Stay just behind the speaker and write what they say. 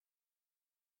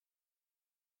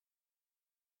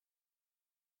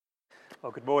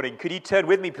Well, good morning. Could you turn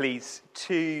with me, please,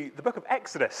 to the book of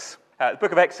Exodus?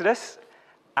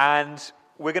 And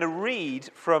we're going to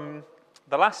read from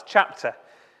the last chapter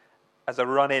as I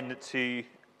run into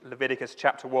Leviticus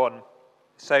chapter 1.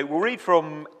 So we'll read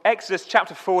from Exodus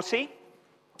chapter 40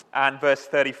 and verse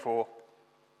 34.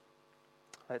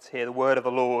 Let's hear the word of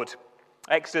the Lord.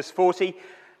 Exodus 40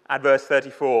 and verse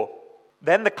 34.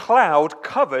 Then the cloud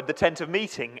covered the tent of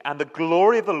meeting, and the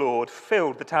glory of the Lord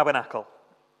filled the tabernacle.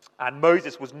 And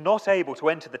Moses was not able to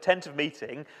enter the tent of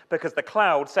meeting because the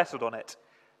cloud settled on it,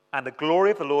 and the glory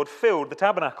of the Lord filled the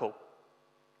tabernacle.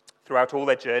 Throughout all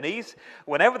their journeys,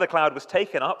 whenever the cloud was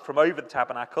taken up from over the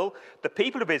tabernacle, the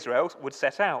people of Israel would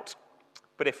set out.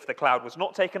 But if the cloud was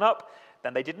not taken up,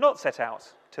 then they did not set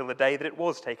out till the day that it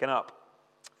was taken up.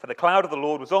 For the cloud of the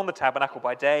Lord was on the tabernacle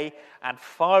by day, and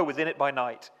fire was in it by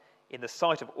night, in the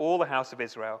sight of all the house of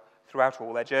Israel throughout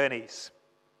all their journeys.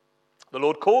 The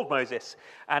Lord called Moses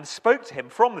and spoke to him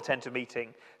from the tent of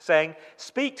meeting, saying,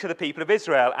 "Speak to the people of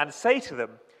Israel and say to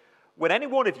them, when any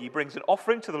one of you brings an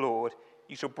offering to the Lord,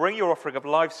 you shall bring your offering of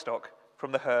livestock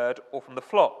from the herd or from the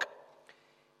flock.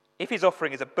 If his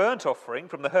offering is a burnt offering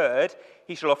from the herd,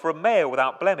 he shall offer a male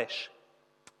without blemish.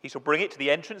 He shall bring it to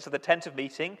the entrance of the tent of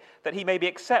meeting, that he may be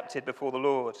accepted before the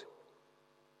Lord.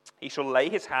 He shall lay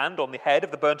his hand on the head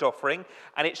of the burnt offering,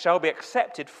 and it shall be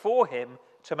accepted for him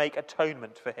to make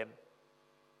atonement for him.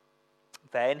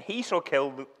 Then he shall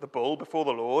kill the bull before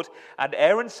the Lord, and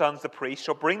Aaron's sons, the priests,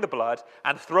 shall bring the blood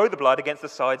and throw the blood against the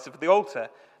sides of the altar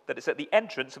that is at the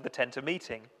entrance of the tent of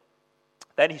meeting.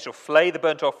 Then he shall flay the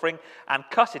burnt offering and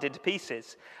cut it into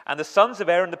pieces, and the sons of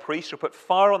Aaron the priest shall put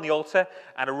fire on the altar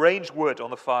and arrange wood on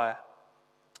the fire.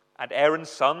 And Aaron's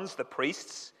sons, the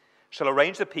priests, shall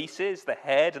arrange the pieces, the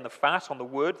head and the fat on the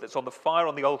wood that's on the fire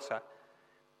on the altar.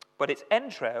 But its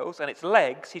entrails and its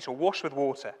legs he shall wash with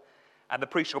water, and the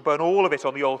priest shall burn all of it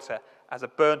on the altar as a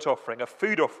burnt offering, a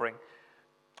food offering,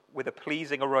 with a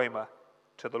pleasing aroma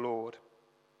to the Lord.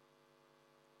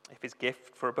 If his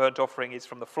gift for a burnt offering is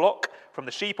from the flock, from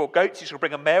the sheep or goats, he shall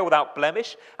bring a male without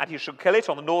blemish, and he shall kill it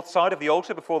on the north side of the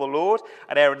altar before the Lord.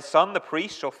 And Aaron's son, the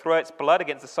priest, shall throw its blood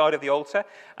against the side of the altar,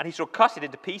 and he shall cut it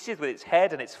into pieces with its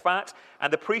head and its fat,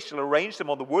 and the priest shall arrange them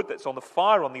on the wood that's on the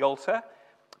fire on the altar.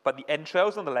 But the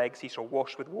entrails and the legs he shall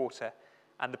wash with water,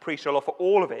 and the priest shall offer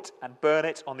all of it and burn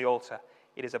it on the altar.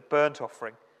 It is a burnt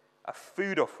offering, a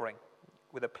food offering,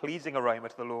 with a pleasing aroma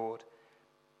to the Lord.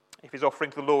 If his offering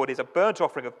to the Lord is a burnt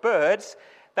offering of birds,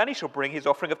 then he shall bring his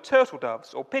offering of turtle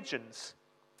doves or pigeons.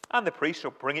 And the priest shall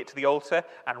bring it to the altar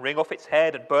and wring off its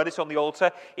head and burn it on the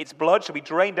altar. Its blood shall be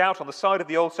drained out on the side of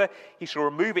the altar. He shall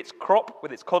remove its crop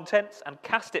with its contents and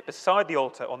cast it beside the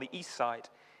altar on the east side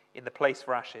in the place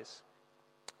for ashes.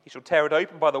 He shall tear it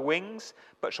open by the wings,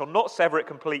 but shall not sever it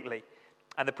completely.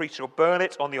 And the priest shall burn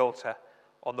it on the altar,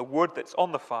 on the wood that's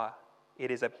on the fire. It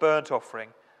is a burnt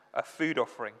offering, a food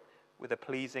offering, with a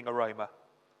pleasing aroma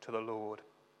to the Lord."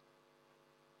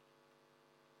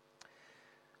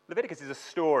 Leviticus is a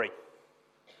story.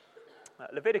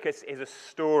 Leviticus is a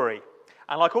story.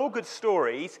 And like all good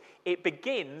stories, it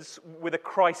begins with a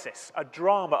crisis, a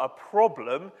drama, a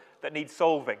problem that needs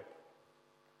solving.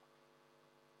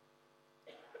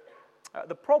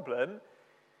 The problem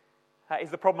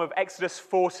is the problem of Exodus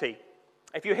 40.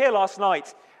 If you were here last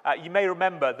night, you may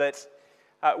remember that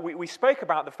we spoke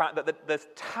about the fact that the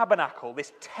tabernacle,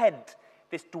 this tent,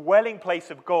 this dwelling place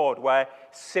of God, where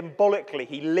symbolically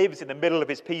he lives in the middle of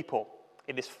his people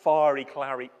in this fiery,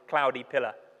 cloudy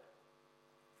pillar.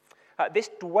 This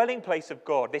dwelling place of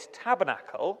God, this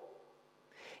tabernacle,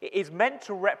 is meant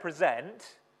to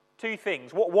represent two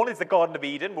things. One is the Garden of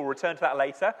Eden, we'll return to that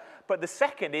later, but the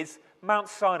second is Mount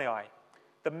Sinai,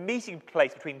 the meeting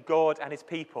place between God and his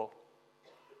people.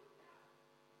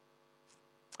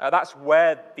 That's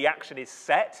where the action is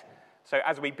set. So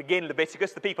as we begin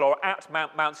Leviticus, the people are at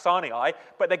Mount Sinai,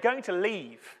 but they're going to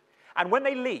leave. And when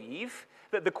they leave,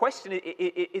 the question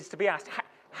is to be asked,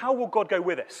 how will God go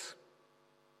with us?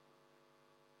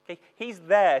 Okay, he's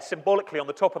there symbolically on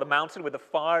the top of the mountain with the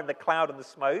fire and the cloud and the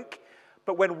smoke.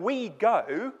 But when we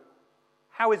go,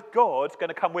 how is God going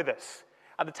to come with us?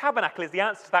 And the tabernacle is the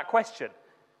answer to that question.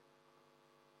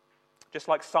 Just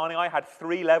like Sinai had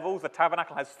 3 levels, the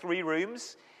tabernacle has 3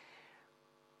 rooms.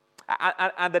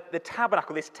 And the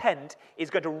tabernacle, this tent, is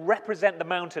going to represent the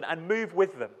mountain and move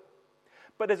with them.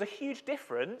 But there's a huge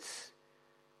difference.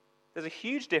 There's a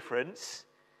huge difference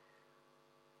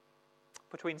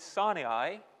between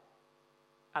Sinai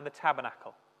and the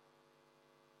tabernacle.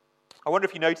 I wonder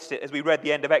if you noticed it as we read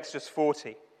the end of Exodus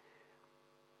 40.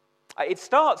 It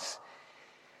starts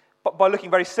but by looking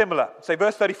very similar. So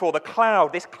verse 34,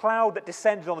 this cloud that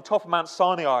descended on the top of Mount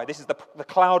Sinai, this is the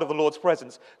cloud of the Lord's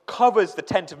presence, covers the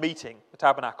tent of meeting, the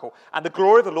tabernacle, and the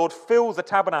glory of the Lord fills the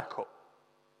tabernacle.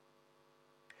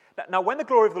 Now, when the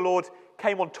glory of the Lord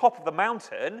came on top of the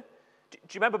mountain, do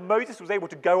you remember Moses was able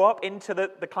to go up into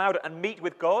the cloud and meet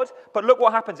with God? But look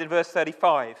what happens in verse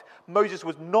 35. Moses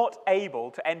was not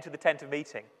able to enter the tent of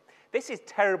meeting. This is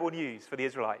terrible news for the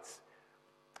Israelites.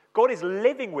 God is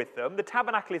living with them. The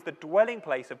tabernacle is the dwelling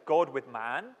place of God with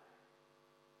man.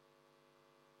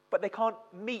 But they can't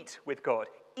meet with God.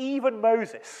 Even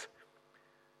Moses,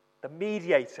 the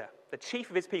mediator, the chief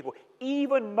of his people,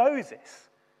 even Moses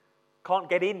can't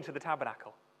get into the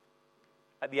tabernacle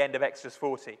at the end of Exodus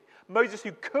 40. Moses,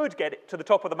 who could get it to the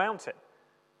top of the mountain,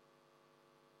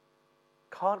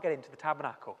 can't get into the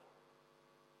tabernacle.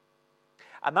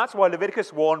 And that's why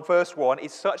Leviticus 1, verse 1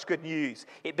 is such good news.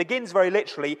 It begins very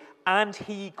literally, and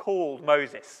he called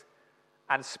Moses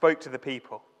and spoke to the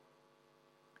people.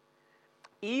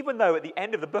 Even though at the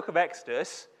end of the book of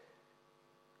Exodus,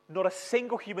 not a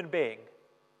single human being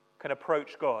can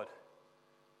approach God,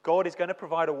 God is going to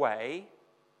provide a way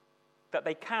that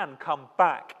they can come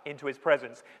back into his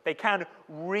presence. They can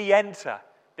re-enter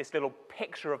this little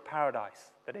picture of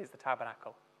paradise that is the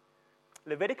tabernacle.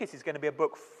 Leviticus is going to be a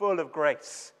book full of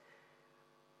grace.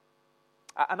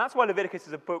 And that's why Leviticus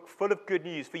is a book full of good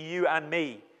news for you and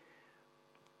me.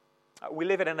 We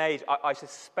live in an age, I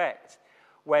suspect,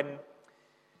 when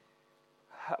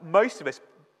most of us,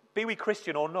 be we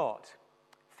Christian or not,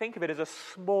 think of it as a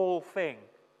small thing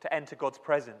to enter God's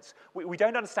presence. We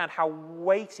don't understand how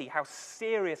weighty, how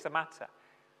serious a matter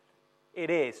it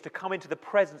is to come into the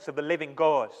presence of the living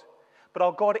God. But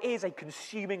our God is a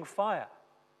consuming fire.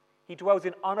 He dwells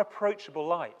in unapproachable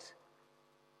light.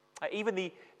 Even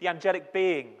the angelic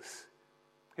beings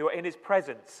who are in his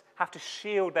presence have to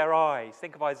shield their eyes.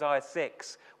 Think of Isaiah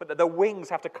 6. But their wings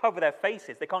have to cover their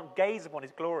faces. They can't gaze upon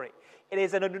his glory. It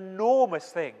is an enormous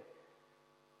thing,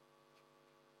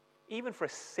 even for a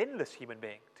sinless human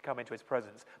being, to come into his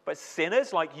presence. But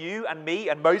sinners like you and me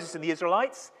and Moses and the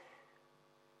Israelites,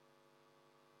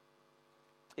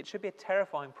 it should be a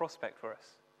terrifying prospect for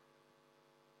us.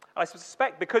 I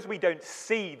suspect because we don't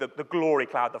see the glory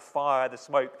cloud, the fire, the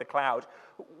smoke, the cloud,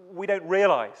 we don't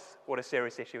realize what a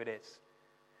serious issue it is.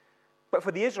 But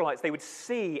for the Israelites, they would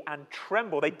see and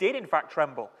tremble. They did, in fact,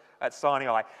 tremble at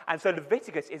Sinai. And so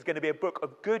Leviticus is going to be a book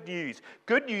of good news.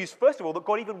 Good news, first of all, that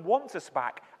God even wants us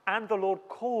back. And the Lord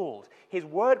called. His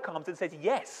word comes and says,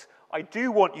 yes, I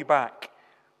do want you back.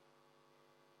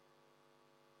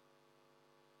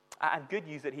 And good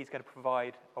news that he's going to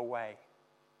provide a way.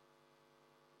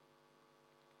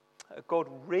 God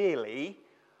really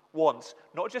wants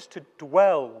not just to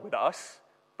dwell with us,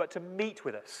 but to meet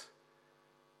with us.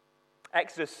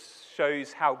 Exodus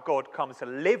shows how God comes to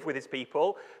live with his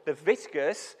people.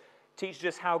 Leviticus teaches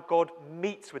us how God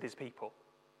meets with his people.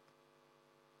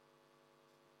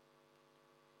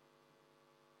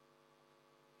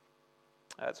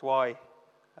 That's why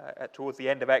towards the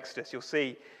end of Exodus, you'll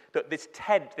see that this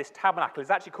tent, this tabernacle, is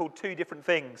actually called two different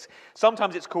things.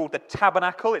 Sometimes it's called the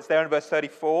tabernacle. It's there in verse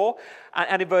 34.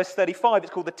 And in verse 35,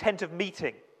 it's called the tent of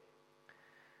meeting.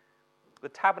 The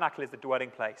tabernacle is the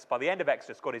dwelling place. By the end of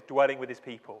Exodus, God is dwelling with his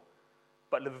people.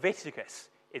 But Leviticus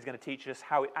is going to teach us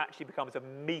how it actually becomes a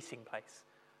meeting place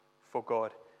for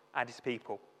God and his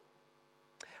people.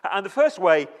 And the first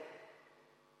way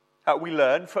we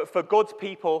learn for God's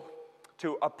people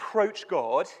to approach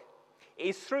God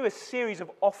is through a series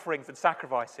of offerings and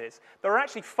sacrifices. There are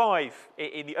actually 5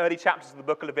 in the early chapters of the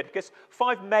book of Leviticus,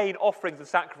 5 main offerings and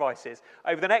sacrifices.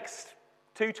 Over the next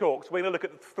 2 talks, we're going to look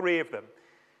at 3 of them.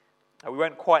 We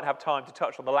won't quite have time to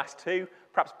touch on the last 2,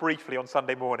 perhaps briefly on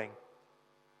Sunday morning.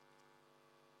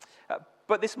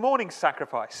 But this morning's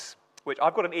sacrifice, which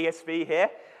I've got an ESV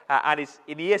here, and is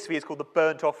in the ESV is called the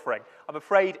burnt offering. I'm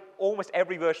afraid almost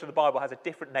every version of the Bible has a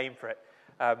different name for it.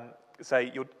 So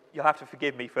you'll have to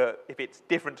forgive me for if it's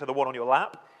different to the one on your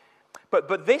lap.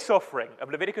 But this offering of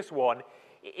Leviticus 1,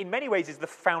 in many ways, is the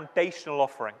foundational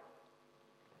offering.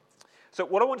 So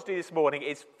what I want to do this morning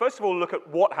is, first of all, look at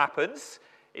what happens.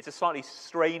 It's a slightly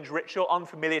strange ritual,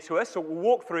 unfamiliar to us. So we'll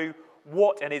walk through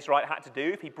what an Israelite had to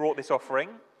do if he brought this offering,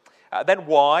 then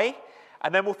why,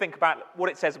 and then we'll think about what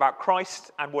it says about Christ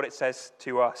and what it says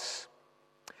to us.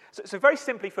 So very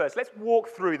simply first, let's walk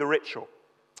through the ritual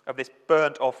of this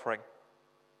burnt offering.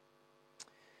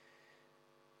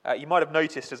 You might have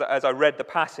noticed as I read the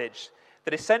passage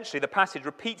that essentially the passage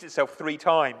repeats itself 3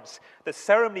 times. The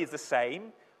ceremony is the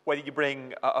same, whether you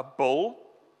bring a bull,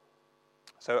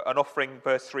 so an offering,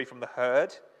 verse 3, from the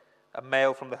herd, a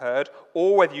male from the herd,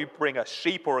 or whether you bring a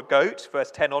sheep or a goat, verse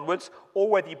 10 onwards, or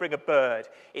whether you bring a bird.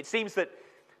 It seems that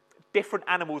different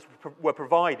animals were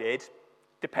provided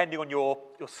depending on your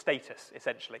status,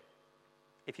 essentially.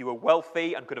 If you were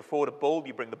wealthy and could afford a bull,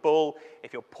 you bring the bull.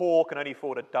 If you're poor, can only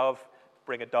afford a dove,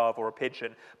 bring a dove or a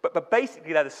pigeon. But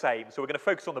basically they're the same, so we're going to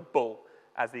focus on the bull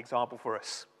as the example for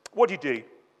us. What do you do?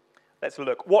 Let's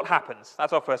look. What happens?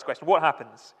 That's our first question. What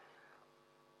happens?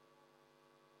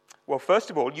 Well, first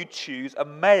of all, you choose a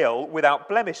male without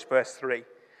blemish, verse 3.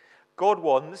 God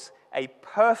wants a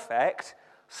perfect,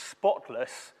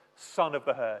 spotless son of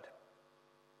the herd.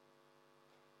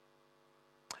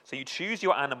 So you choose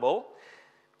your animal,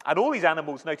 and all these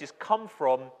animals, notice, come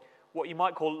from what you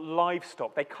might call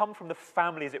livestock. They come from the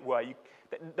family, as it were.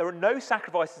 There are no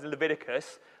sacrifices in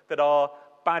Leviticus that are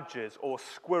badgers or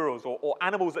squirrels or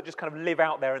animals that just kind of live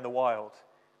out there in the wild.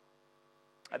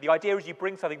 The idea is you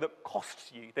bring something that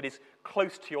costs you, that is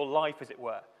close to your life, as it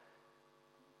were.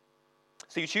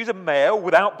 So you choose a male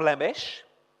without blemish,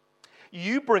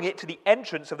 you bring it to the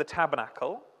entrance of the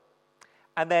tabernacle,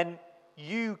 and then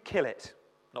you kill it.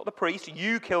 Not the priest,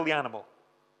 you kill the animal.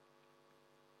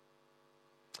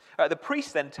 The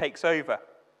priest then takes over.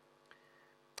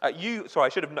 I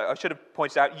should have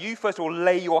pointed out, you first of all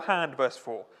lay your hand, verse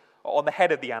 4, on the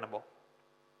head of the animal.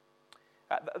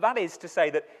 That is to say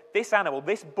that this animal,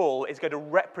 this bull, is going to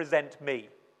represent me.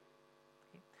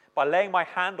 By laying my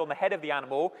hand on the head of the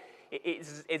animal,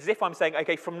 it's as if I'm saying,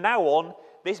 okay, from now on,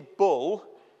 this bull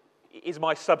is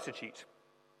my substitute.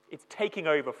 It's taking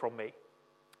over from me.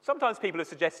 Sometimes people have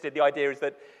suggested the idea is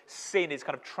that sin is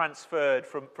kind of transferred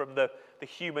from the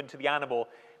human to the animal.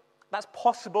 That's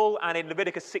possible, and in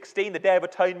Leviticus 16, the Day of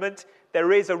Atonement,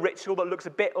 there is a ritual that looks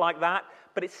a bit like that,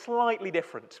 but it's slightly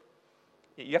different.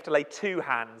 You have to lay two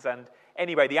hands, and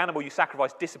anyway, the animal you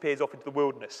sacrifice disappears off into the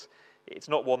wilderness. It's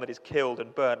not one that is killed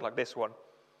and burned like this one.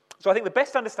 So I think the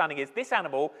best understanding is this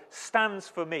animal stands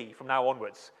for me from now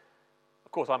onwards.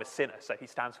 Of course, I'm a sinner, so he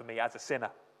stands for me as a sinner.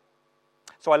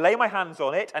 So I lay my hands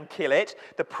on it and kill it.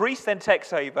 The priest then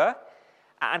takes over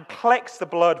and collects the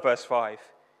blood, verse 5,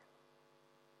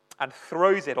 and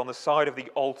throws it on the side of the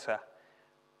altar.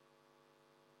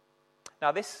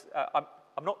 Now this,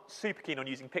 I'm not super keen on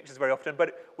using pictures very often,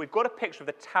 but we've got a picture of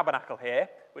the tabernacle here,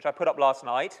 which I put up last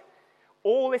night.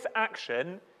 All this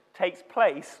action takes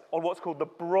place on what's called the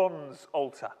bronze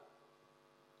altar.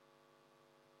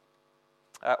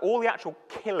 All the actual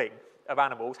killing of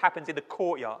animals happens in the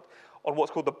courtyard on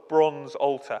what's called the bronze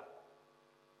altar.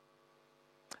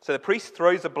 So the priest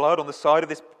throws the blood on the side of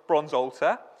this bronze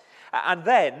altar, and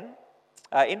then,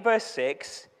 in verse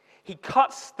 6, he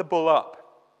cuts the bull up.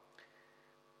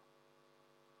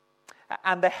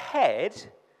 And the head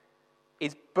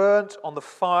is burnt on the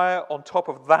fire on top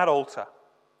of that altar.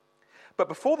 But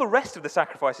before the rest of the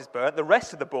sacrifice is burnt, the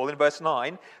rest of the bull, in verse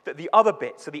 9, that the other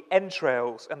bits, so the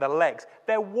entrails and the legs,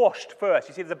 they're washed first.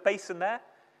 You see there's a basin there?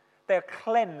 They're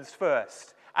cleansed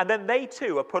first. And then they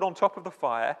too are put on top of the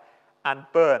fire and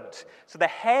burnt. So the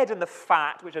head and the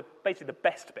fat, which are basically the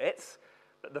best bits,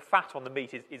 the fat on the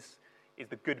meat is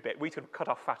the good bit. We sort of cut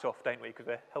our fat off, don't we, because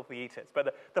we're healthy eaters.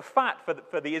 But the fat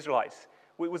for the Israelites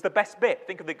was the best bit.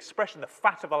 Think of the expression, the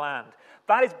fat of the land.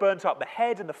 That is burnt up, the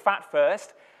head and the fat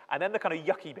first, and then the kind of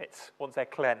yucky bits, once they're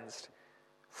cleansed,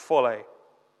 follow.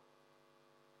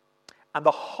 And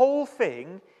the whole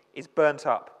thing is burnt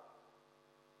up.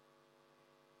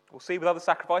 We'll see with other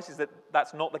sacrifices that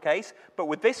that's not the case, but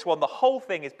with this one, the whole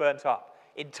thing is burnt up,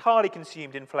 entirely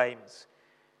consumed in flames.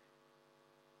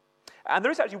 And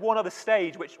there is actually one other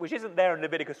stage which isn't there in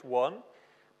Leviticus 1,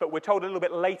 but we're told a little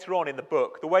bit later on in the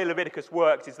book. The way Leviticus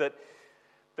works is that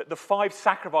the 5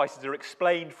 sacrifices are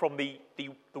explained from the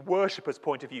worshipper's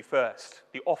point of view first,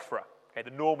 the offerer, okay,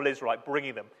 the normal Israelite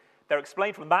bringing them. They're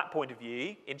explained from that point of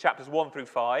view in chapters 1 through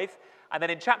 5, and then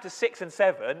in chapters 6 and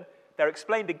 7, they're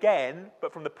explained again,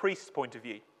 but from the priest's point of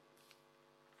view.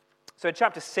 So in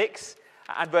chapter 6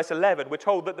 and verse 11, we're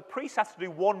told that the priest has to do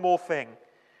one more thing.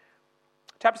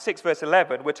 Chapter 6, verse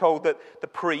 11, we're told that the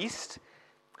priest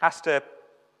has to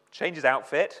change his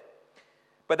outfit,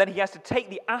 but then he has to take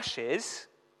the ashes,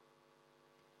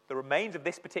 the remains of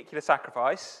this particular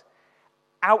sacrifice,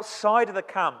 outside of the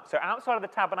camp. So outside of the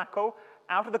tabernacle,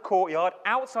 out of the courtyard,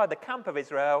 outside the camp of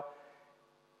Israel,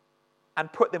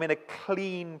 and put them in a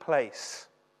clean place.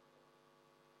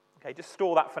 Okay, just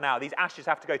store that for now. These ashes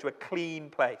have to go to a clean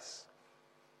place.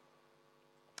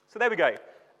 So there we go.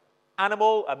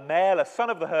 Animal, a male, a son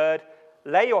of the herd,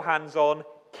 lay your hands on,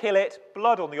 kill it,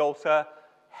 blood on the altar,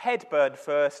 head burned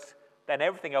first, then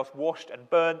everything else washed and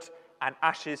burnt, and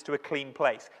ashes to a clean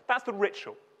place. That's the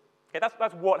ritual. Okay,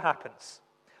 that's what happens.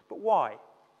 But why?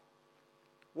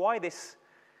 Why this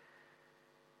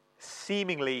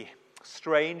seemingly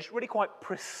strange, really quite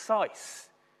precise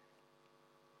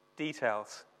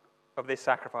details of this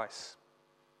sacrifice?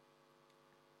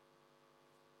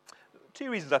 Two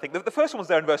reasons, I think. The first one's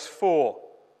there in verse 4.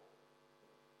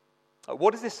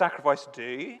 What does this sacrifice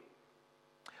do?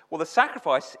 Well, the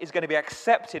sacrifice is going to be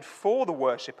accepted for the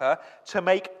worshipper to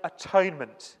make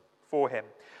atonement for him.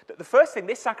 The first thing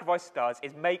this sacrifice does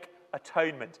is make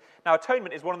atonement. Now,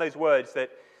 atonement is one of those words that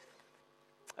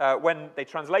when they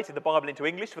translated the Bible into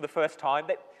English for the first time,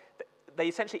 they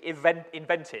essentially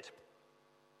invented.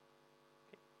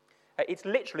 It's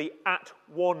literally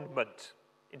at-one-ment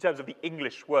in terms of the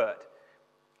English word.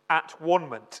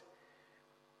 At-one-ment.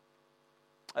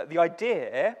 The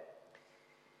idea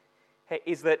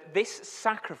is that this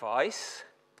sacrifice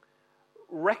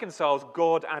reconciles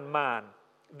God and man.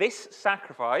 This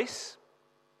sacrifice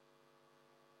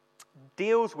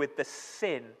deals with the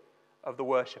sin of the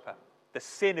worshipper, the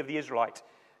sin of the Israelite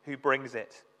who brings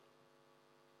it.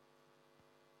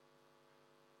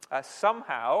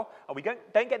 Somehow, and we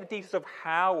don't get the details of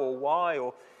how or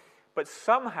why, but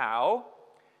somehow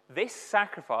this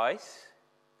sacrifice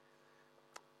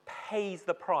pays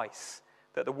the price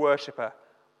that the worshipper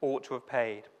ought to have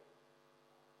paid.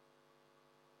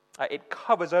 It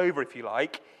covers over, if you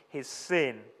like, his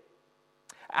sin.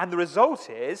 And the result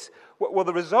is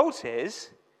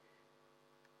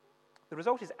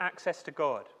access to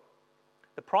God.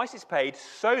 The price is paid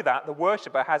so that the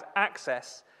worshipper has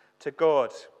access to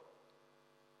God.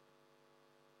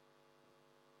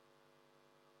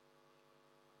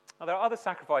 Now, there are other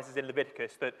sacrifices in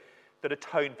Leviticus that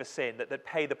atone for sin, that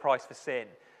pay the price for sin.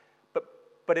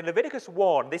 But in Leviticus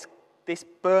 1, this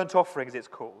burnt offering, as it's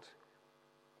called,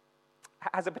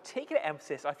 has a particular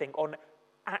emphasis, I think, on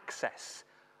access.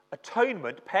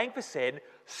 Atonement, paying for sin,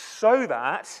 so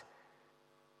that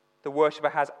the worshipper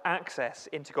has access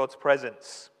into God's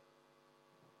presence.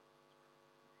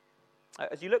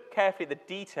 As you look carefully at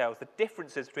the details, the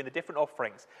differences between the different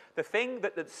offerings, the thing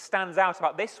that stands out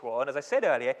about this one, as I said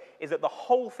earlier, is that the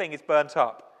whole thing is burnt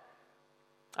up.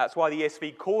 That's why the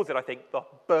ESV calls it, I think, the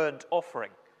burnt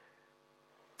offering.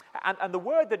 And the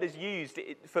word that is used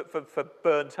for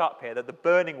burnt up here, the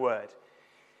burning word,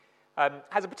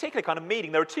 has a particular kind of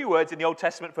meaning. There are two words in the Old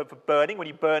Testament for burning, when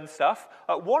you burn stuff.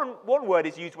 One word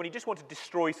is used when you just want to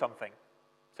destroy something.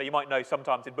 So you might know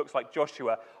sometimes in books like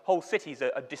Joshua, whole cities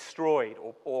are destroyed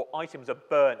or items are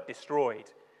burnt, destroyed.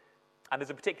 And there's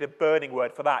a particular burning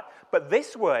word for that. But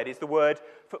this word is the word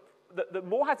that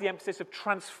more has the emphasis of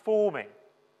transforming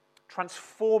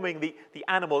the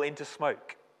animal into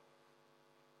smoke.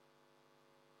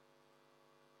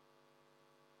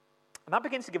 And that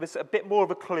begins to give us a bit more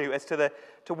of a clue as to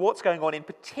what's going on in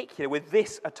particular with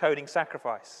this atoning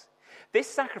sacrifice. This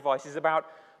sacrifice is about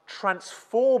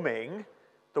transforming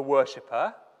the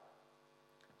worshipper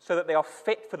so that they are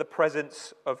fit for the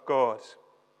presence of God.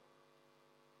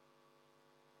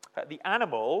 The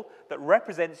animal that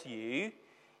represents you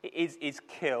is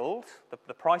killed,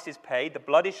 the price is paid, the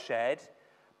blood is shed,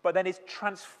 but then is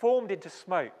transformed into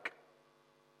smoke.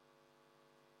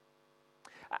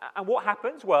 And what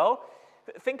happens? Well,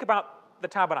 think about the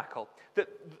tabernacle.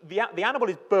 The animal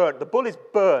is burnt, the bull is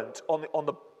burnt on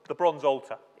the bronze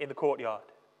altar in the courtyard.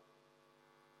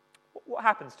 What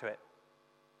happens to it?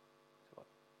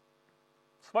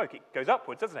 Smoke, it goes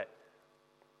upwards, doesn't it?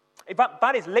 In fact,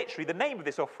 that is literally the name of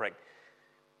this offering.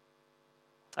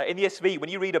 In the ESV, when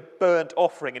you read a burnt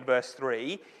offering in verse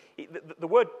 3, the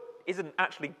word isn't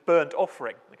actually burnt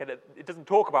offering. Okay? It doesn't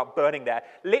talk about burning there.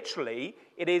 Literally,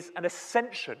 it is an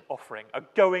ascension offering, a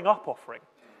going up offering.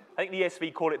 I think the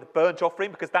ESV call it the burnt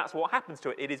offering because that's what happens to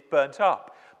it. It is burnt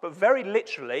up. But very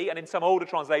literally, and in some older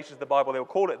translations of the Bible, they'll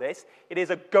call it this, it is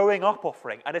a going up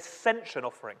offering, an ascension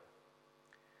offering.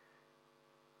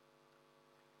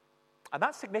 And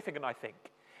that's significant, I think.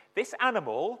 This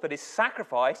animal that is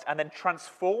sacrificed and then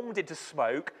transformed into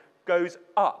smoke goes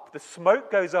up. The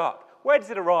smoke goes up. Where does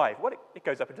it arrive? Well, it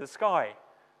goes up into the sky.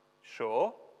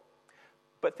 Sure.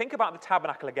 But think about the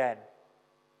tabernacle again.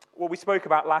 What we spoke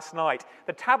about last night.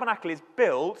 The tabernacle is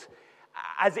built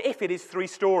as if it is 3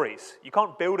 stories. You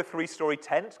can't build a 3-story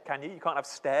tent, can you? You can't have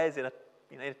stairs in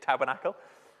a tabernacle.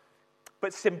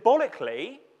 But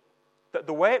symbolically,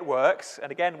 the way it works,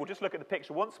 and again, we'll just look at the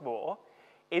picture once more,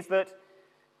 is that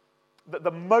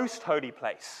the most holy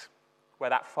place, where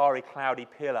that fiery, cloudy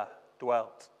pillar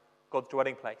dwelt, God's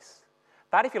dwelling place,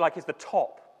 that, if you like, is the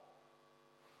top.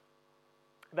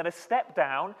 Then a step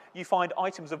down, you find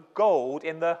items of gold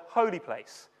in the holy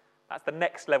place. That's the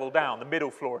next level down, the middle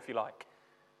floor, if you like.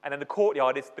 And then the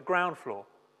courtyard is the ground floor.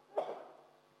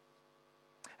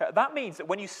 That means that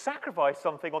when you sacrifice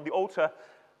something on the altar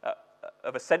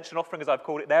of ascension offering, as I've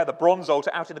called it there, the bronze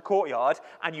altar out in the courtyard,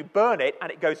 and you burn it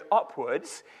and it goes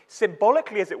upwards,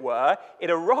 symbolically as it were, it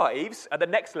arrives at the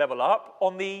next level up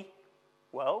on the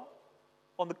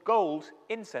gold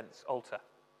incense altar.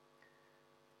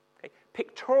 Okay.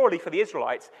 Pictorially for the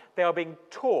Israelites, they are being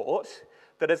taught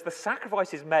that as the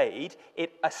sacrifice is made,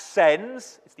 it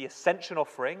ascends, it's the ascension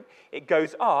offering, it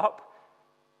goes up,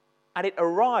 and it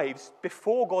arrives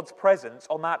before God's presence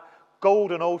on that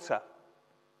golden altar.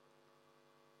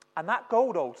 And that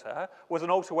gold altar was an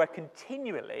altar where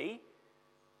continually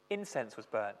incense was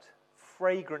burnt,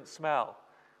 fragrant smell.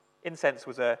 Incense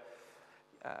was in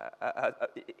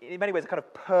many ways a kind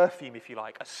of perfume, if you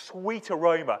like, a sweet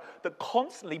aroma that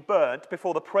constantly burnt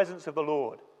before the presence of the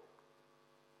Lord.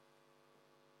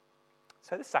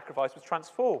 So the sacrifice was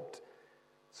transformed.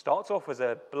 Starts off as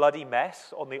a bloody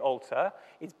mess on the altar.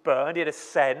 It's burned, it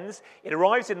ascends, it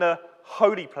arrives in the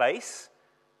holy place,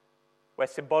 where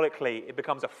symbolically it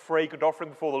becomes a fragrant offering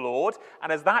before the Lord.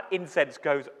 And as that incense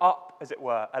goes up, as it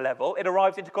were, a level, it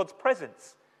arrives into God's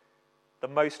presence, the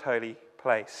most holy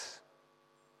place.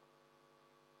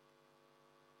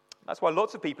 That's why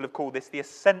lots of people have called this the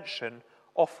ascension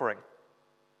offering.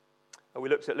 We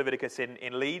looked at Leviticus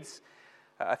in Leeds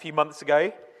a few months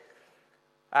ago,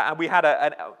 and we had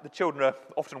the children are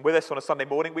often with us on a Sunday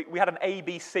morning. We had an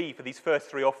ABC for these first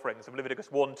three offerings of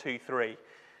Leviticus 1, 2, 3.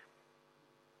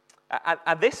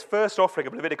 And this first offering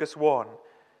of Leviticus 1,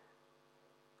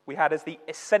 we had as the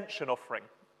ascension offering,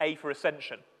 A for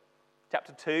ascension.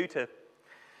 Chapter 2, to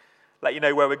let you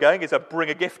know where we're going, is a bring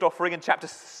a gift offering, and chapter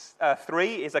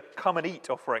 3 is a come and eat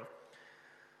offering.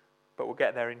 But we'll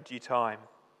get there in due time.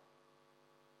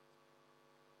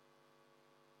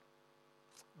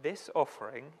 This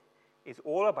offering is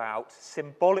all about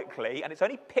symbolically, and it's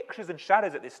only pictures and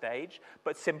shadows at this stage,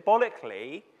 but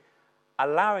symbolically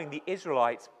allowing the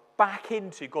Israelites back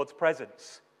into God's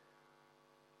presence.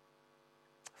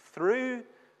 Through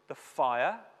the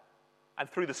fire and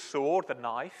through the sword, the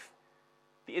knife,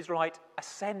 the Israelite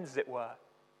ascends, as it were,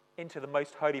 into the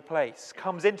most holy place,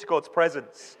 comes into God's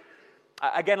presence.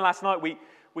 Again, last night we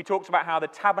talked about how the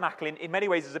tabernacle in many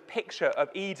ways is a picture of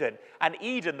Eden. And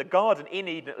Eden, the garden in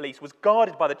Eden at least, was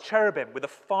guarded by the cherubim with a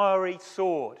fiery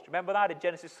sword. Do you remember that in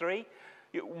Genesis 3?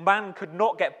 Man could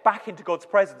not get back into God's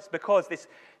presence because this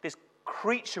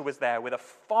creature was there with a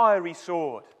fiery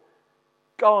sword,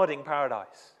 guarding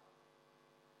paradise.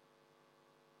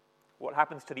 What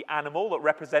happens to the animal that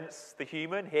represents the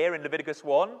human here in Leviticus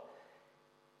 1?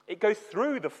 It goes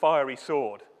through the fiery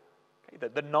sword. Okay,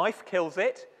 the knife kills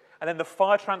it, and then the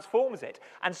fire transforms it.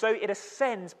 And so it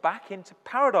ascends back into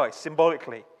paradise,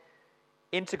 symbolically,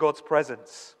 into God's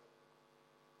presence.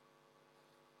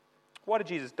 Why did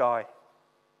Jesus die?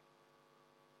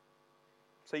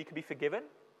 So you can be forgiven?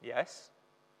 Yes.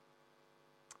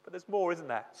 But there's more, isn't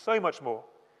there? So much more.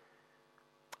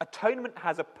 Atonement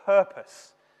has a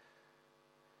purpose.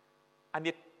 And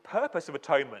the purpose of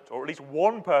atonement, or at least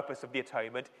one purpose of the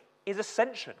atonement, is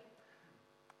ascension.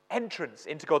 Entrance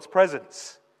into God's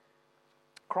presence.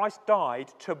 Christ died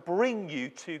to bring you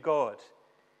to God.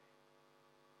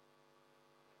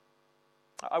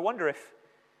 I wonder if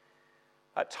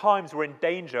at times we're in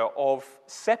danger of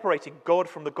separating God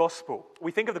from the gospel.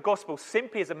 We think of the gospel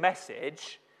simply as a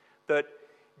message that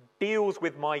deals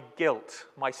with my guilt,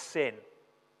 my sin.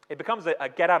 It becomes a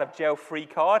get-out-of-jail-free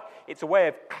card. It's a way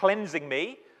of cleansing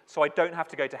me so I don't have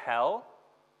to go to hell.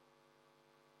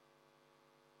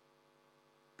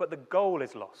 But the goal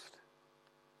is lost.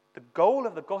 The goal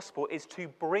of the gospel is to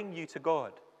bring you to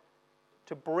God,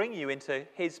 to bring you into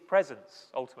his presence,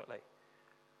 ultimately.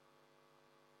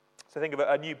 So think of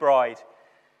a new bride,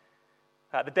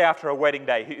 the day after her wedding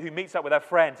day, who meets up with her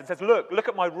friends and says, look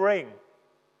at my ring.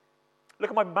 Look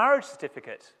at my marriage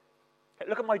certificate.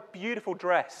 Look at my beautiful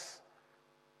dress.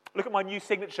 Look at my new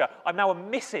signature. I'm now a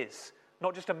Mrs.,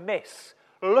 not just a Miss.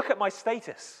 Look at my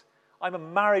status. I'm a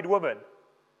married woman.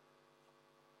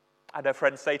 And her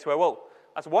friends say to her, well,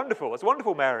 that's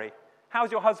wonderful, Mary.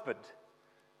 How's your husband?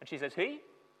 And she says, he?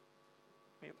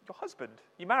 Your husband?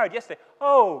 You married yesterday?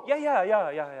 Oh,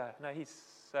 yeah. No, he's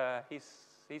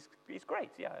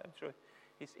great. Yeah, I'm sure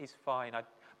he's fine.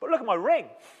 But look at my ring.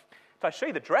 Did I show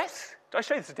you the dress? Did I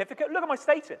show you the certificate? Look at my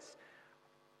status.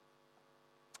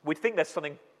 We'd think there's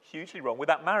something hugely wrong with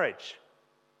that marriage.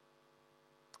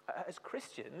 As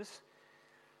Christians,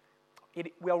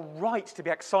 we are right to be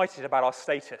excited about our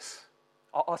status.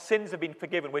 Our sins have been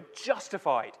forgiven. We're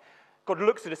justified. God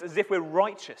looks at us as if we're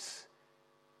righteous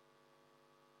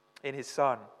in his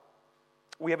Son.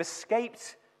 We have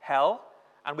escaped hell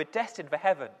and we're destined for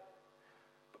heaven.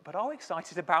 But are we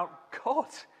excited about God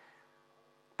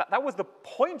That was the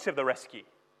point of the rescue.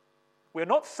 We're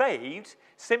not saved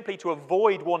simply to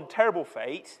avoid one terrible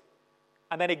fate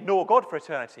and then ignore God for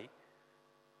eternity.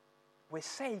 We're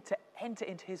saved to enter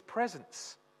into his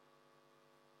presence.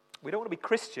 We don't want to be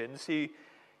Christians who,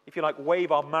 if you like,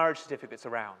 wave our marriage certificates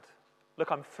around. Look,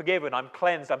 I'm forgiven, I'm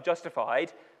cleansed, I'm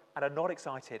justified, and are not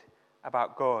excited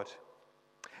about God.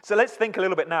 So let's think a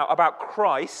little bit now about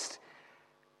Christ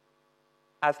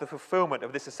as the fulfillment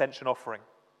of this ascension offering.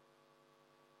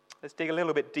 Let's dig a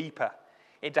little bit deeper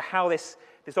into how this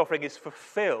offering is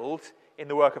fulfilled in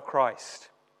the work of Christ.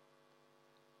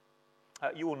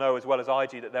 You all know as well as I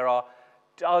do that there are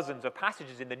dozens of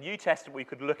passages in the New Testament we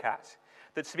could look at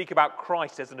that speak about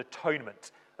Christ as an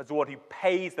atonement, as the one who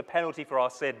pays the penalty for our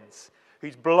sins,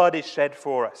 whose blood is shed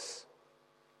for us.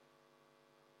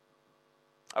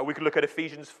 We could look at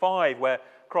Ephesians 5, where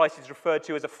Christ is referred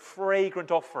to as a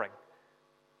fragrant offering.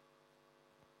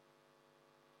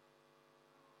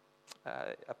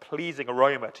 A pleasing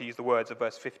aroma, to use the words of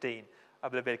verse 15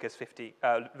 of Leviticus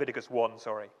 1.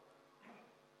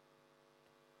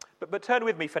 But turn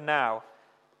with me for now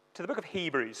to the book of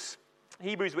Hebrews.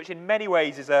 Hebrews, which in many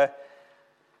ways is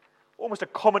almost a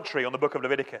commentary on the book of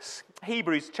Leviticus.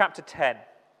 Hebrews chapter 10.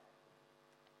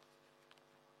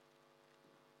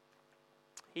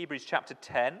 Hebrews chapter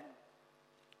 10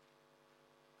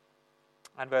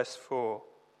 and verse 4.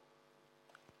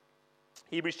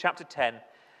 Hebrews chapter 10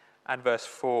 and verse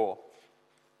 4.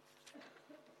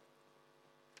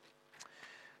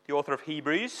 The author of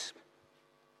Hebrews,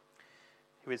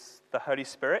 who is the Holy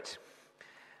Spirit,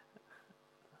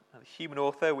 the human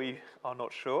author, we are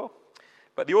not sure,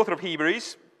 but the author of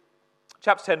Hebrews,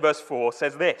 chapter 10, verse 4,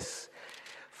 says this: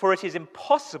 "For it is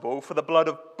impossible for the blood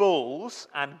of bulls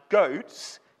and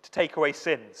goats to take away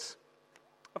sins."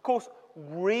 Of course,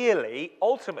 really,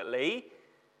 ultimately,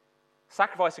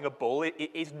 sacrificing a bull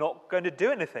is not going to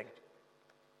do anything.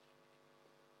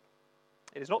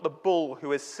 It is not the bull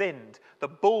who has sinned. The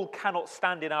bull cannot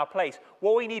stand in our place.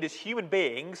 What we need as human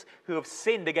beings who have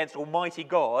sinned against Almighty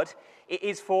God, it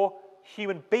is for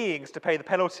human beings to pay the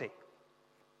penalty.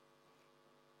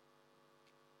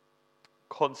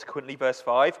 Consequently, verse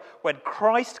 5, when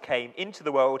Christ came into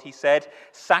the world, he said,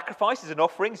 "Sacrifices and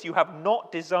offerings you have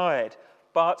not desired,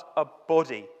 but a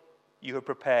body you have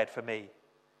prepared for me."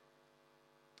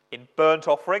 In burnt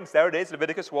offerings, there it is,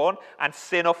 Leviticus 1, and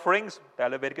sin offerings, there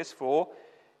Leviticus 4,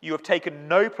 you have taken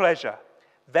no pleasure.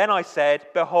 Then I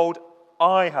said, "Behold,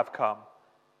 I have come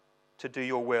to do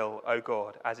your will, O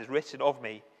God, as is written of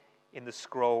me in the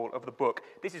scroll of the book."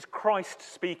 This is Christ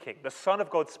speaking, the Son of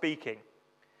God speaking.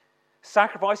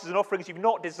 Sacrifices and offerings you've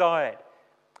not desired.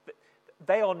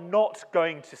 They are not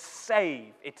going to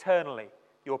save eternally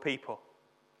your people.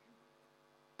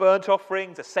 Burnt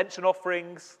offerings, ascension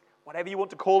offerings, whatever you want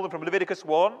to call them from Leviticus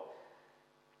 1,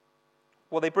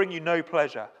 well, they bring you no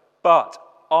pleasure. But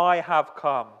I have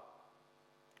come.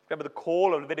 Remember the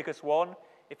call of Leviticus 1?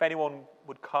 If anyone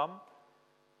would come.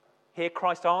 Here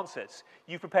Christ answers,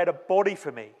 "You've prepared a body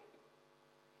for me."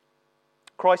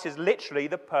 Christ is literally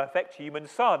the perfect human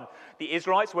son. The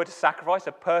Israelites were to sacrifice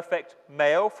a perfect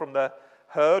male from the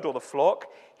herd or the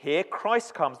flock. Here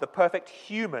Christ comes, the perfect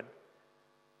human,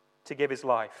 to give his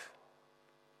life.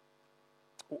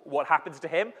 What happens to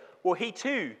him? Well, he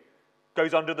too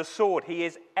goes under the sword. He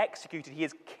is executed. He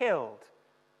is killed.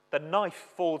 The knife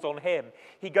falls on him.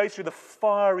 He goes through the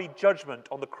fiery judgment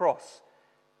on the cross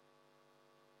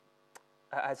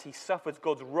as he suffers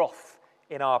God's wrath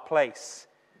in our place.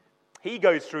 He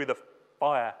goes through the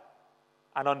fire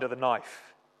and under the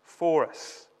knife for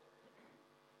us.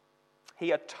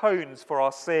 He atones for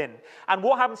our sin. And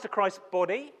what happens to Christ's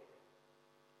body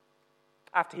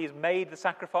after he has made the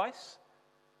sacrifice?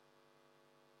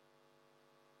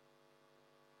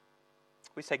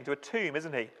 He's taken to a tomb,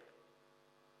 isn't he?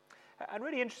 And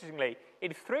really interestingly,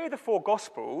 in 3 of the 4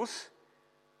 Gospels,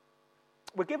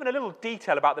 we're given a little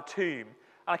detail about the tomb.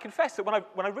 And I confess that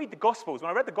when I read the Gospels,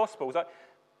 I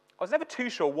was never too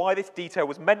sure why this detail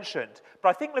was mentioned. But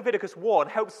I think Leviticus 1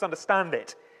 helps us understand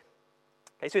it.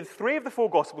 Okay, so in 3 of the 4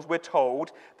 Gospels, we're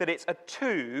told that it's a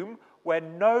tomb where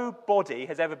no body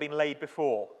has ever been laid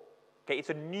before. Okay, it's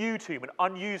a new tomb, an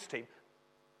unused tomb.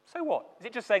 So what? Is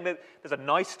it just saying that there's a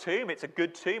nice tomb, it's a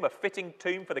good tomb, a fitting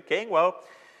tomb for the king? Well,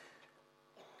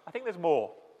 I think there's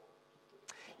more.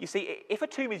 You see, if a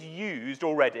tomb is used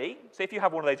already, so if you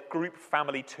have one of those group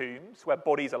family tombs where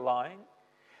bodies are lying,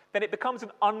 then it becomes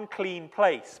an unclean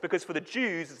place. Because for the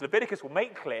Jews, as Leviticus will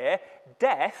make clear,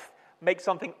 death makes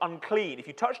something unclean. If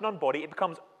you touch an unbody,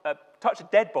 touch a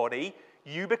dead body,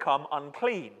 you become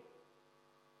unclean.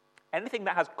 Anything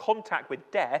that has contact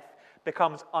with death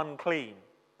becomes unclean.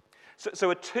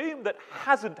 So a tomb that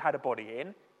hasn't had a body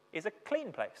in is a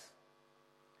clean place.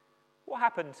 What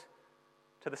happened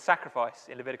to the sacrifice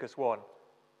in Leviticus 1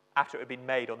 after it had been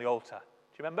made on the altar?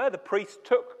 Do you remember? The priest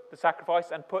took the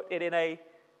sacrifice and put it in a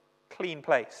clean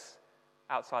place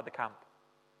outside the camp.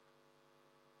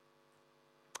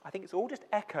 I think it's all just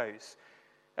echoes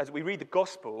as we read the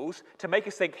Gospels to make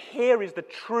us think, here is the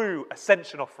true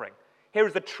ascension offering. Here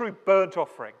is the true burnt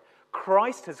offering.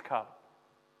 Christ has come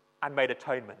and made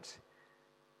atonement.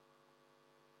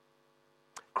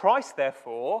 Christ,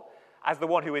 therefore, as the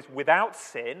one who is without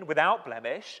sin, without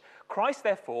blemish, Christ,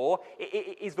 therefore,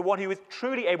 is the one who is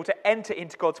truly able to enter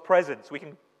into God's presence. We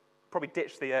can probably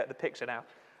ditch the picture now.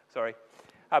 Sorry.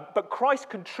 But Christ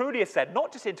can truly ascend,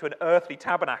 not just into an earthly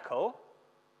tabernacle,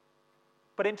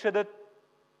 but into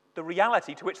the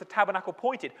reality to which the tabernacle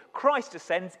pointed. Christ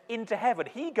ascends into heaven.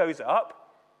 He goes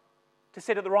up to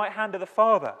sit at the right hand of the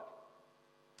Father.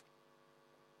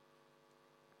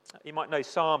 You might know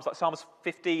Psalms like Psalms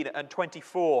 15 and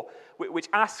 24, which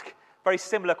ask very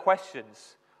similar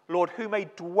questions. Lord, who may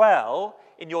dwell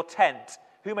in your tent?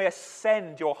 Who may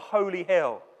ascend your holy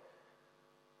hill?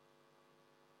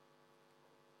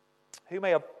 Who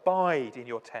may abide in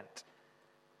your tent?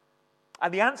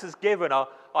 And the answers given are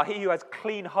he who has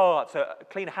clean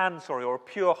hands, or a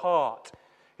pure heart,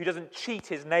 who doesn't cheat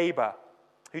his neighbor,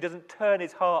 who doesn't turn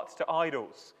his heart to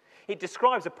idols. It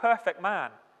describes a perfect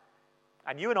man.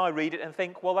 And you and I read it and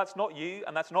think, well, that's not you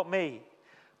and that's not me.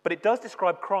 But it does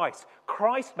describe Christ.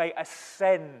 Christ may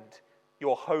ascend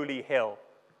your holy hill.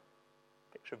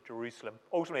 Picture of Jerusalem,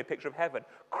 ultimately a picture of heaven.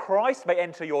 Christ may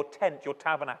enter your tent, your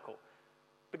tabernacle,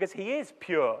 because he is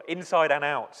pure inside and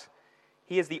out.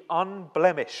 He is the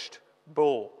unblemished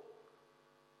bull.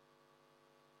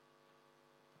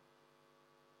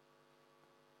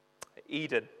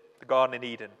 Eden, the garden in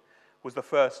Eden, was the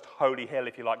first holy hill,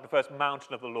 if you like, the first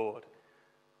mountain of the Lord.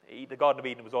 The Garden of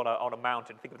Eden was on a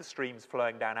mountain. Think of the streams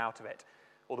flowing down out of it.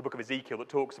 Or the book of Ezekiel that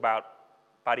talks about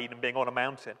Eden being on a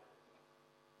mountain.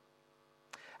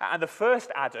 And the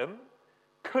first Adam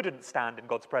couldn't stand in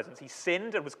God's presence. He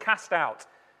sinned and was cast out.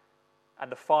 And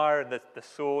the fire and the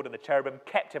sword and the cherubim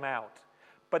kept him out.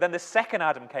 But then the second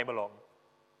Adam came along.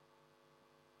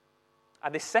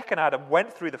 And this second Adam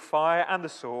went through the fire and the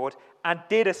sword and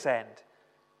did ascend,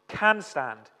 can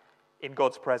stand in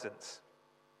God's presence.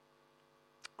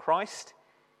 Christ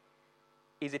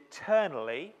is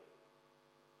eternally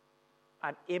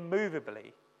and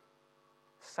immovably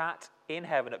sat in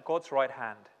heaven at God's right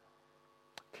hand,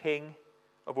 King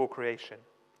of all creation,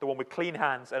 the one with clean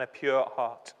hands and a pure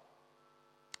heart.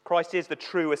 Christ is the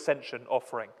true ascension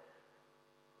offering.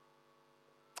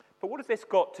 But what has this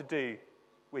got to do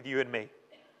with you and me?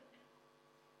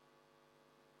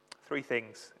 Three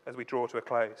things as we draw to a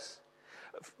close.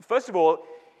 First of all,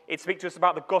 it speaks to us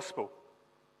about the gospel.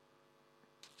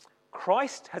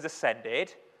 Christ has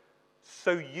ascended,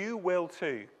 so you will too.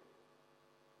 Do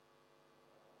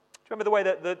you remember the way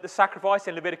that the sacrifice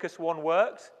in Leviticus 1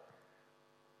 worked?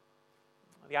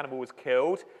 The animal was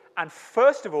killed, and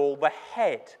first of all, the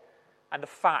head and the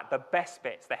fat, the best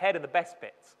bits, the head and the best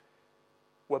bits,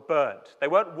 were burnt. They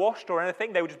weren't washed or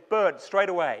anything, they were just burnt straight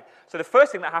away. So the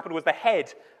first thing that happened was the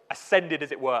head ascended,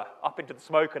 as it were, up into the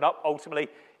smoke and up ultimately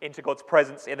into God's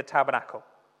presence in the tabernacle.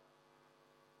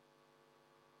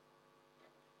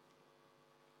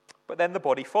 But then the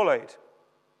body followed.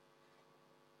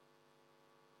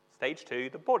 Stage 2,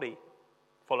 the body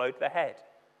followed the head.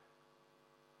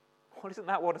 Well, isn't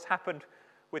that what has happened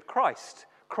with Christ?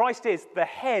 Christ is the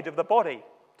head of the body,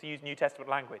 to use New Testament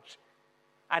language.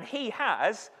 And he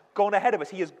has gone ahead of us.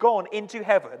 He has gone into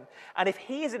heaven. And if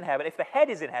he is in heaven, if the head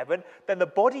is in heaven, then the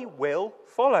body will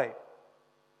follow.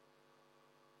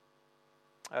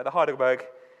 The Heidelberg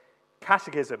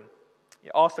Catechism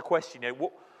asks the question,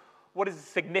 what is the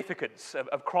significance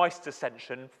of Christ's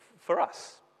ascension for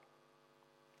us?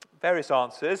 Various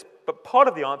answers, but part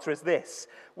of the answer is this.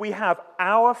 We have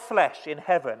our flesh in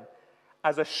heaven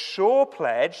as a sure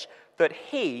pledge that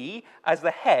he, as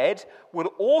the head, will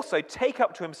also take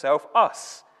up to himself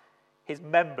us, his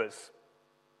members.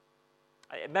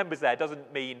 Members there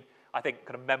doesn't mean, I think,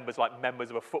 kind of members like members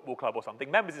of a football club or something.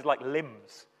 Members is like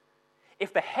limbs.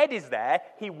 If the head is there,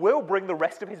 he will bring the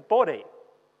rest of his body.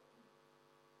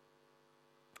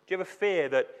 Do you ever fear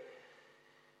that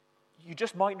you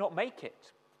just might not make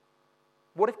it?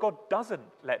 What if God doesn't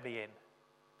let me in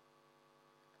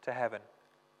to heaven?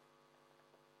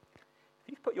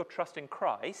 If you've put your trust in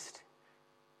Christ,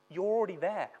 you're already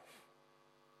there,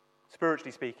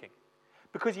 spiritually speaking.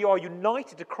 Because you are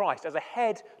united to Christ as a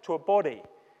head to a body.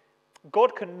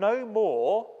 God can no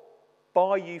more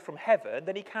bar you from heaven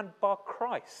than he can bar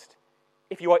Christ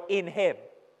if you are in him.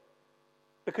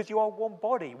 Because you are one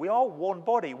body. We are one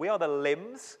body. We are the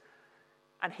limbs,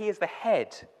 and he is the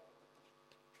head.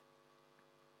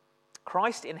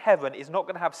 Christ in heaven is not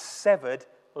going to have severed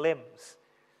limbs.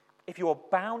 If you are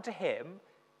bound to him,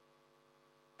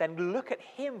 then look at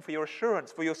him for your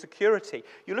assurance, for your security.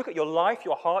 You look at your life,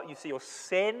 your heart, you see your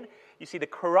sin, you see the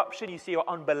corruption, you see your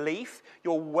unbelief,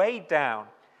 you're weighed down.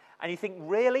 And you think,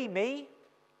 really, me?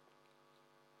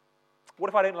 What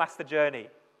if I don't last the journey?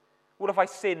 What if I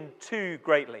sin too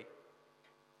greatly?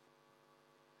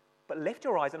 But lift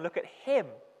your eyes and look at him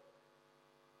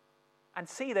and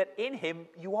see that in him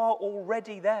you are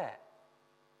already there.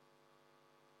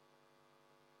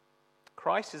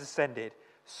 Christ has ascended,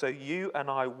 so you and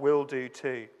I will do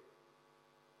too.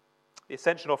 The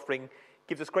ascension offering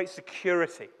gives us great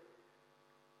security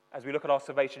as we look at our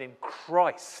salvation in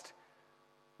Christ,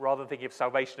 rather than thinking of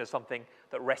salvation as something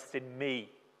that rests in me.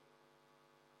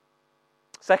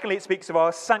 Secondly, it speaks of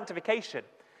our sanctification.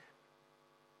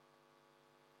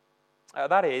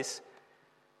 That is,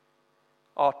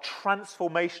 our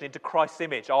transformation into Christ's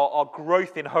image, our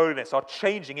growth in holiness, our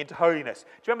changing into holiness. Do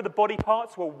you remember the body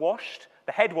parts were washed?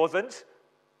 The head wasn't,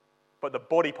 but the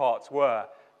body parts were.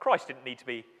 Christ didn't need to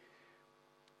be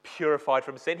purified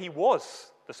from sin. He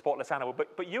was the spotless animal.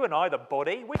 But you and I, the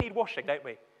body, we need washing, don't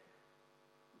we?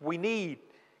 We need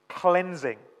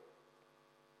cleansing.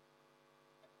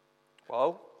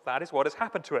 Well, that is what has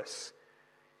happened to us.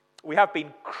 We have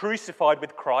been crucified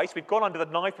with Christ. We've gone under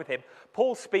the knife with him.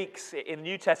 Paul speaks in the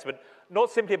New Testament not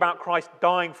simply about Christ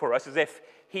dying for us as if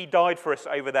he died for us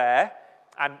over there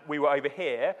and we were over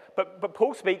here, but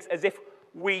Paul speaks as if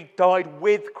we died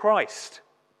with Christ.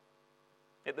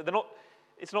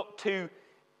 It's not two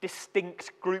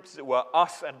distinct groups, as it were,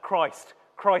 us and Christ.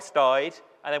 Christ died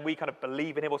and then we kind of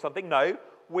believe in him or something. No,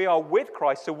 we are with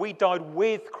Christ, so we died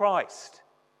with Christ.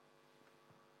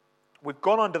 We've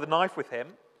gone under the knife with him,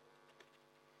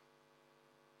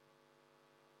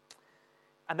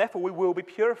 and therefore we will be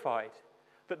purified,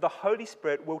 that the Holy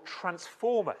Spirit will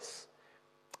transform us.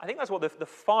 I think that's what the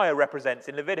fire represents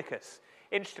in Leviticus.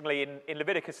 Interestingly, in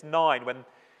Leviticus 9, when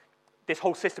this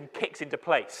whole system kicks into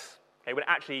place, when it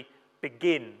actually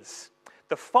begins,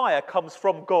 the fire comes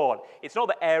from God. It's not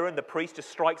that Aaron, the priest, just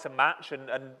strikes a match and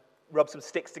rubs some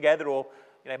sticks together, or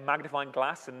magnifying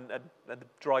glass and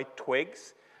dry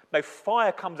twigs. No,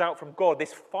 fire comes out from God.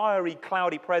 This fiery,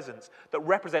 cloudy presence that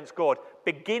represents God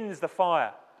begins the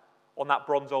fire on that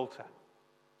bronze altar.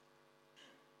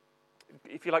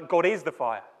 If you like, God is the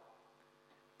fire.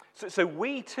 So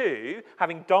we too,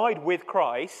 having died with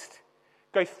Christ,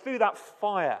 go through that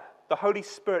fire, the Holy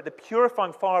Spirit, the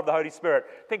purifying fire of the Holy Spirit.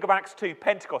 Think of Acts 2,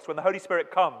 Pentecost, when the Holy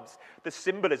Spirit comes. The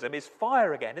symbolism is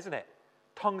fire again, isn't it?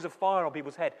 Tongues of fire on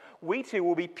people's head. We too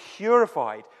will be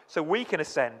purified so we can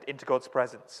ascend into God's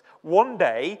presence. One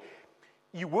day,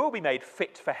 you will be made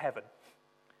fit for heaven.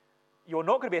 You're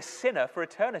not going to be a sinner for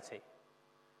eternity.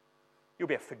 You'll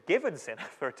be a forgiven sinner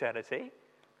for eternity.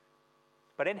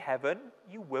 But in heaven,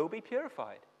 you will be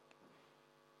purified.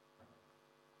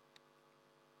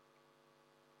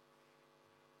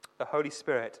 The Holy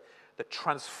Spirit, the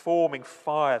transforming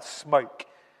fire, smoke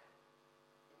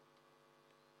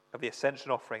of the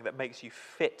ascension offering that makes you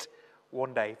fit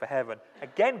one day for heaven.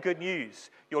 Again, good news.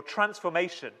 Your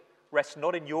transformation rests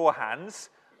not in your hands,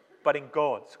 but in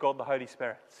God's, God the Holy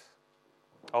Spirit,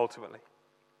 ultimately.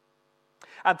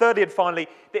 And thirdly and finally,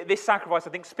 this sacrifice, I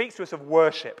think, speaks to us of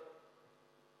worship.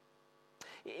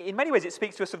 In many ways, it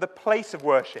speaks to us of the place of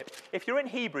worship. If you're in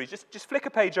Hebrews, just flick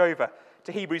a page over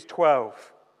to Hebrews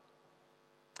 12.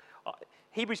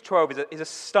 Hebrews 12 is a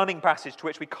stunning passage to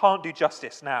which we can't do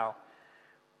justice now.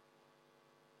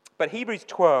 But Hebrews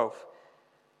 12,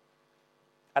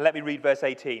 and let me read verse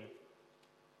 18.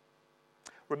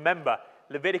 Remember,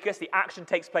 Leviticus, the action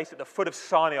takes place at the foot of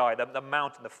Sinai, the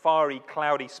mountain, the fiery,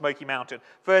 cloudy, smoky mountain.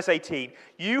 Verse 18,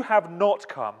 you have not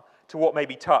come to what may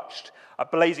be touched, a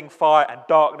blazing fire and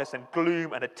darkness and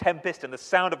gloom and a tempest and the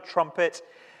sound of trumpet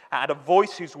and a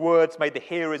voice whose words made the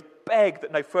hearers beg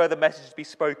that no further message be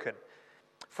spoken.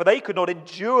 For they could not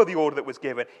endure the order that was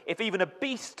given. If even a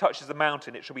beast touches the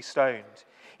mountain, it shall be stoned.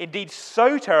 Indeed,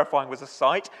 so terrifying was the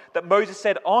sight that Moses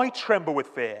said, I tremble with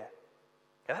fear.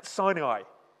 Yeah, that's Sinai.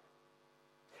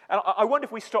 And I wonder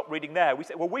if we stop reading there. We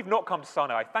say, well, we've not come to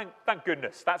Sinai. Thank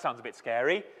goodness. That sounds a bit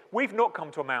scary. We've not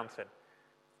come to a mountain.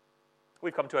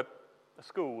 We've come to a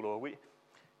school.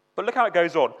 But look how it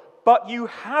goes on. But you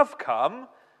have come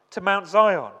to Mount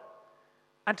Zion,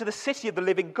 and to the city of the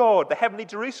living God, the heavenly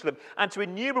Jerusalem, and to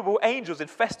innumerable angels in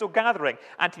festal gathering,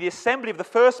 and to the assembly of the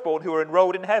firstborn who are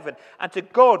enrolled in heaven, and to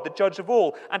God, the judge of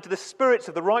all, and to the spirits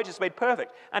of the righteous made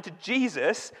perfect, and to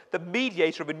Jesus, the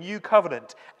mediator of a new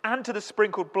covenant, and to the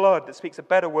sprinkled blood that speaks a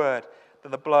better word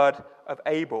than the blood of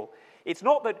Abel. It's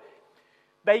not that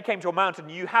they came to a mountain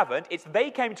you haven't. It's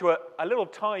they came to a little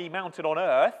tiny mountain on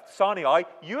earth, Sinai.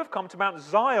 You have come to Mount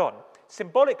Zion.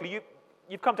 Symbolically,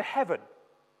 you've come to heaven.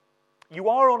 You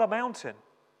are on a mountain.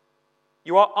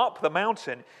 You are up the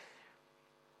mountain.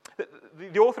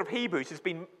 The author of Hebrews has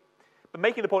been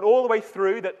making the point all the way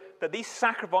through that these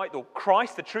sacrifice, or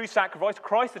Christ, the true sacrifice,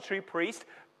 Christ, the true priest,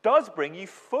 does bring you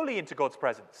fully into God's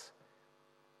presence.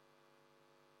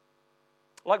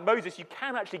 Like Moses, you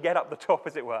can actually get up the top,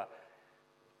 as it were.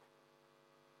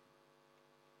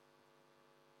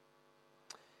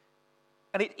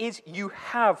 And it is, you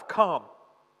have come.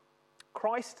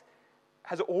 Christ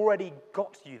has already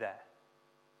got you there.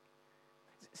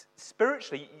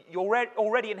 Spiritually, you're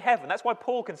already in heaven. That's why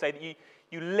Paul can say that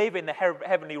you live in the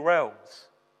heavenly realms.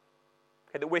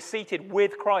 Okay, that we're seated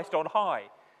with Christ on high.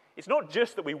 It's not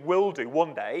just that we will do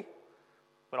one day,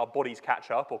 when our bodies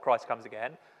catch up or Christ comes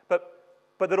again, but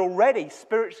that already,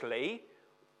 spiritually,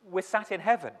 we're sat in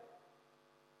heaven.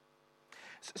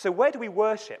 So where do we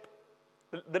worship?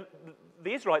 The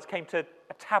Israelites came to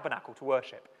a tabernacle to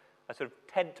worship, a sort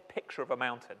of tent picture of a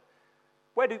mountain.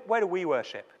 Where do we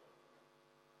worship?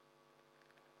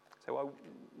 So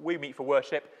we meet for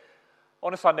worship.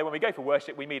 On a Sunday, when we go for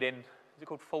worship, we meet in, is it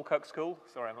called Falkirk School?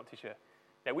 Sorry, I'm not too sure.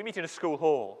 Yeah, we meet in a school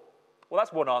hall. Well,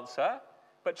 that's one answer.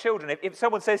 But children, if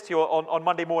someone says to you on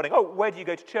Monday morning, oh, where do you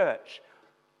go to church?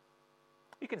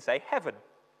 You can say heaven.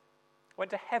 I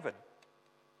went to heaven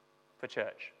for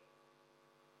church.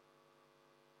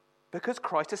 Because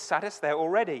Christ has sat us there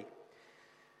already.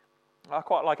 I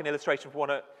quite like an illustration from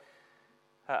one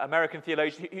American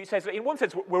theologian who says that in one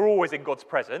sense we're always in God's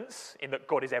presence, in that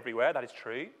God is everywhere, that is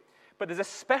true. But there's a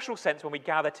special sense when we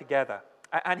gather together.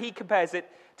 And he compares it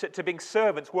to being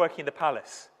servants working in the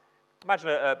palace. Imagine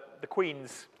the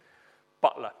Queen's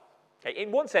butler. Okay,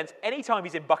 in one sense, any time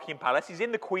he's in Buckingham Palace, he's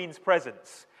in the Queen's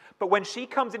presence. But when she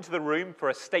comes into the room for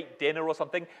a state dinner or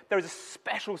something, there is a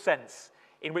special sense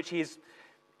in which he is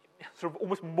sort of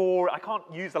almost more, I can't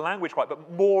use the language quite,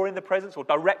 but more in the presence or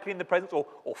directly in the presence or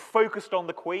focused on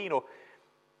the Queen. Well,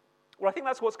 I think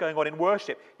that's what's going on in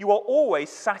worship. You are always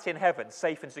sat in heaven,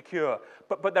 safe and secure.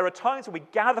 But there are times when we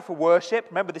gather for worship.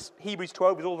 Remember, this Hebrews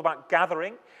 12 is all about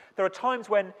gathering. There are times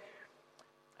when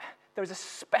there is a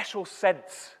special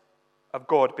sense of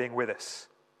God being with us.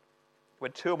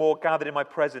 When two or more gathered in my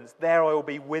presence, there I will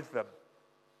be with them.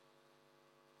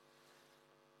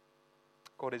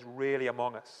 God is really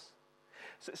among us.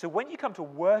 So when you come to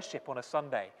worship on a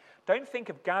Sunday, don't think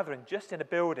of gathering just in a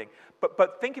building,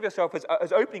 but think of yourself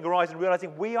as opening your eyes and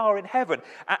realizing we are in heaven.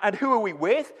 And who are we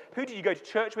with? Who did you go to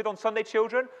church with on Sunday,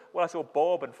 children? Well, I saw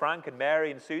Bob and Frank and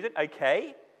Mary and Susan.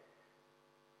 Okay.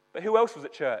 But who else was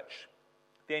at church?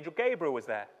 The angel Gabriel was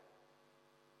there.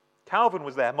 Calvin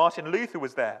was there. Martin Luther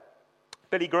was there.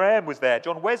 Billy Graham was there.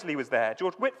 John Wesley was there.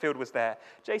 George Whitefield was there.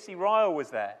 J.C. Ryle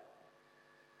was there.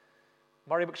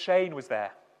 Murray McShane was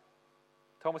there.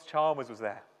 Thomas Chalmers was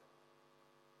there.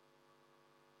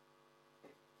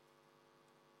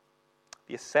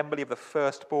 The assembly of the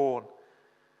firstborn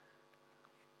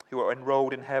who are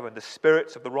enrolled in heaven, the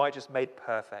spirits of the righteous made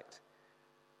perfect.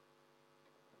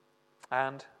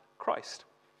 And Christ,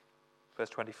 verse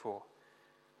 24.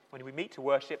 When we meet to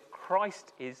worship,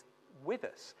 Christ is with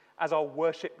us as our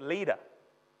worship leader.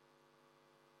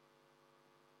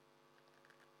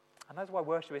 And that's why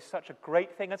worship is such a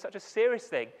great thing and such a serious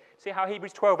thing. See how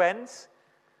Hebrews 12 ends?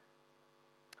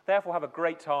 Therefore, have a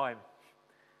great time.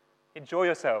 Enjoy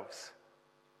yourselves.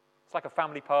 It's like a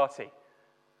family party.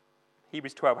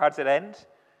 Hebrews 12, how does it end?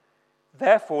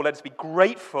 Therefore, let us be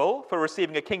grateful for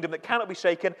receiving a kingdom that cannot be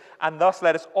shaken, and thus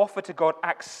let us offer to God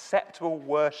acceptable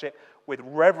worship with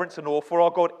reverence and awe, for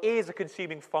our God is a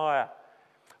consuming fire.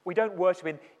 We don't worship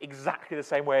in exactly the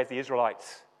same way as the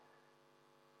Israelites.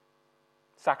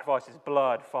 Sacrifices,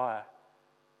 blood, fire.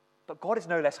 But God is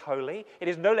no less holy. It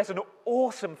is no less an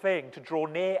awesome thing to draw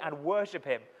near and worship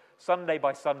him Sunday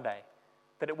by Sunday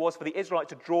than it was for the Israelites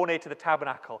to draw near to the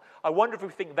tabernacle. I wonder if we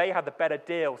think they had the better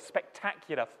deal.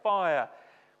 Spectacular, fire,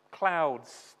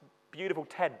 clouds, beautiful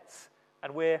tents.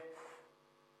 But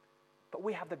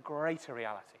we have the greater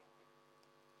reality.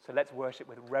 So let's worship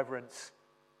with reverence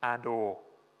and awe.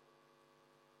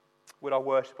 Would our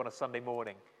worship on a Sunday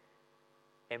morning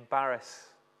embarrass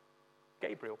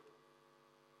Gabriel,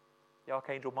 the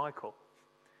Archangel Michael?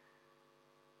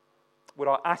 Would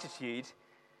our attitude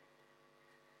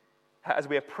as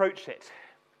we approach it,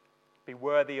 be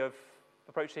worthy of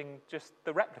approaching just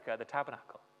the replica, the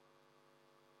tabernacle.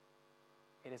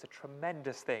 It is a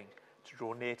tremendous thing to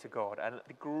draw near to God, and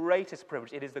the greatest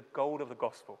privilege, it is the gold of the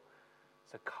gospel.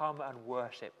 So come and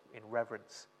worship in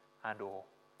reverence and awe.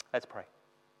 Let's pray.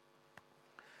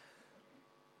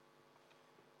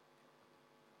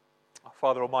 Our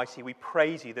Father Almighty, we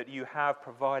praise you that you have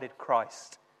provided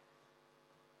Christ,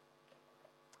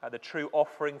 the true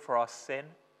offering for our sin,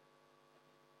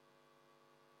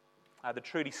 the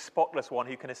truly spotless one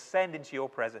who can ascend into your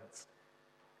presence,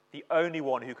 the only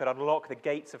one who could unlock the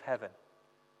gates of heaven,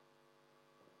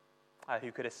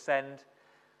 who could ascend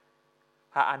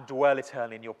and dwell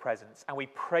eternally in your presence. And we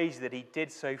praise you that he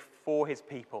did so for his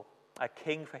people, a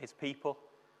king for his people,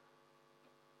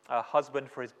 a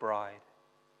husband for his bride,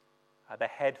 the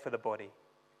head for the body.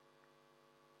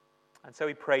 And so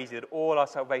we praise you that all our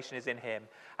salvation is in him.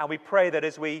 And we pray that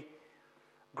as we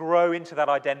grow into that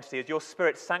identity, as your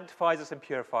Spirit sanctifies us and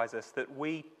purifies us, that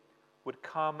we would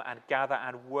come and gather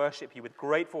and worship you with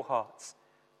grateful hearts,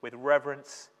 with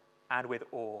reverence and with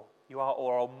awe. You are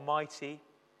our almighty,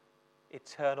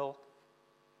 eternal,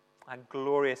 and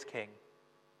glorious King.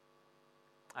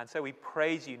 And so we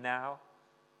praise you now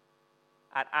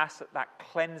and ask that that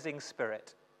cleansing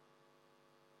Spirit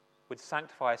would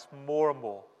sanctify us more and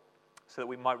more so that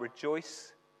we might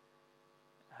rejoice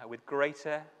with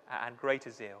greater and greater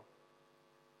zeal,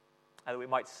 and that we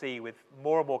might see with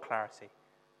more and more clarity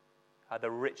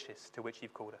the riches to which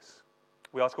you've called us.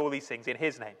 We ask all these things in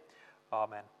his name.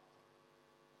 Amen.